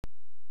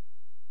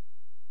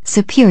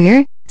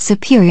superior,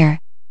 superior,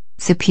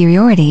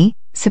 superiority,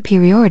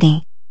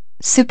 superiority,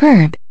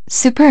 superb,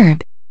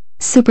 superb,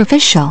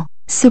 superficial,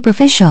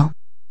 superficial,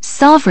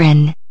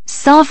 sovereign,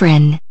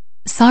 sovereign,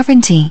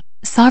 sovereignty,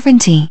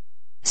 sovereignty,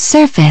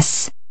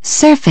 surface,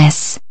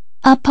 surface,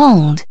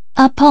 uphold,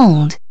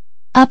 uphold,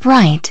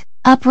 upright,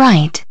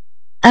 upright,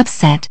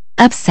 upset,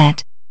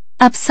 upset,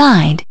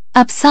 upside,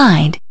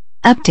 upside,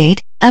 update,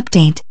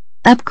 update,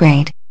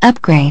 upgrade,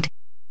 upgrade,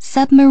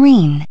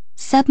 submarine,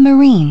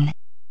 submarine,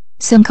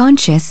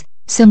 subconscious,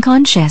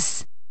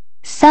 subconscious,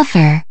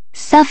 suffer,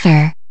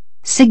 suffer,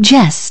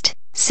 suggest,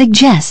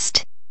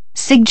 suggest,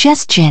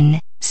 suggestion,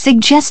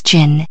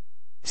 suggestion,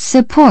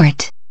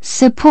 support,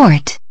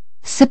 support,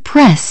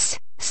 suppress,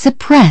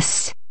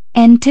 suppress,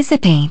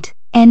 anticipate,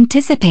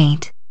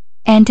 anticipate,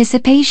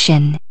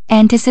 anticipation,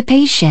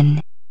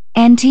 anticipation,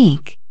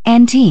 antique,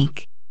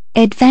 antique,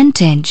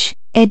 advantage,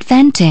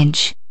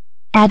 advantage,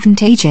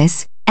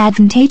 advantageous,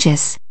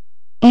 advantageous,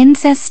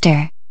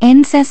 ancestor,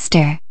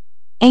 ancestor,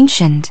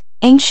 ancient,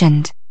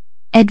 ancient,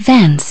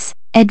 advance,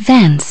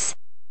 advance,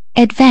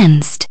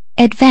 advanced,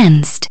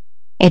 advanced,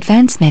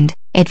 advancement,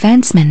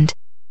 advancement,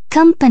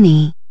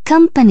 company,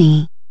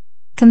 company,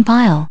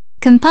 compile,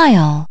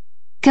 compile,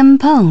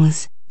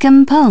 compose,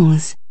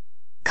 compose,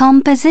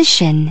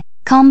 composition,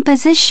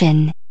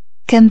 composition,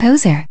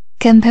 composer,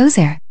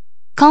 composer,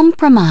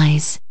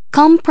 compromise,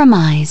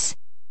 compromise,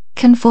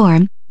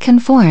 conform,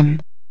 conform,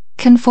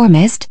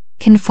 conformist,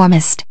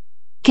 conformist,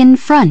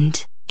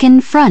 confront,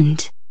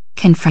 confront,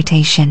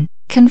 confrontation,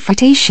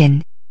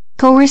 confrontation,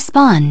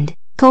 correspond,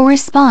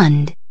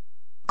 correspond,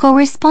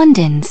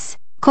 correspondence,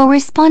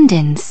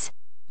 correspondence,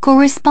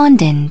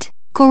 correspondent,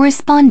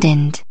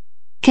 correspondent,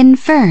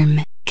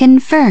 confirm,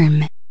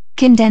 confirm,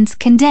 condense,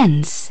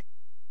 condense,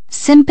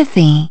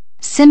 sympathy,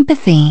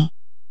 sympathy,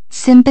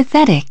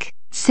 sympathetic,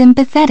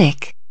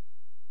 sympathetic,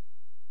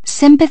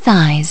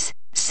 sympathize,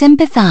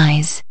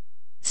 sympathize,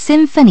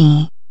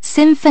 symphony,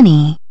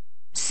 symphony,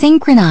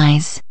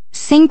 synchronize,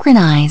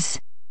 synchronize,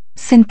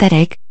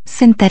 synthetic,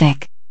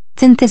 synthetic,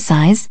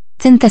 synthesize,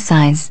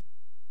 synthesize,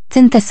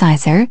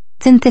 synthesizer,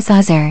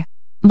 synthesizer,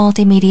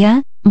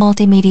 multimedia,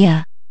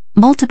 multimedia,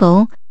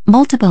 multiple,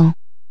 multiple,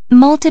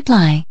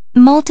 multiply,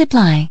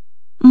 multiply,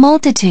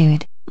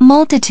 multitude,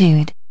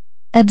 multitude,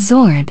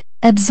 absorb,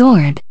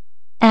 absorb,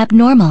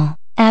 abnormal,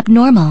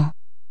 abnormal,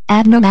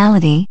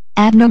 abnormality,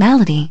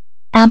 abnormality,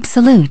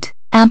 absolute,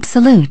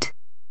 absolute,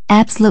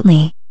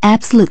 absolutely,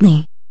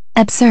 absolutely,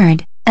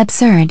 absurd,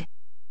 absurd,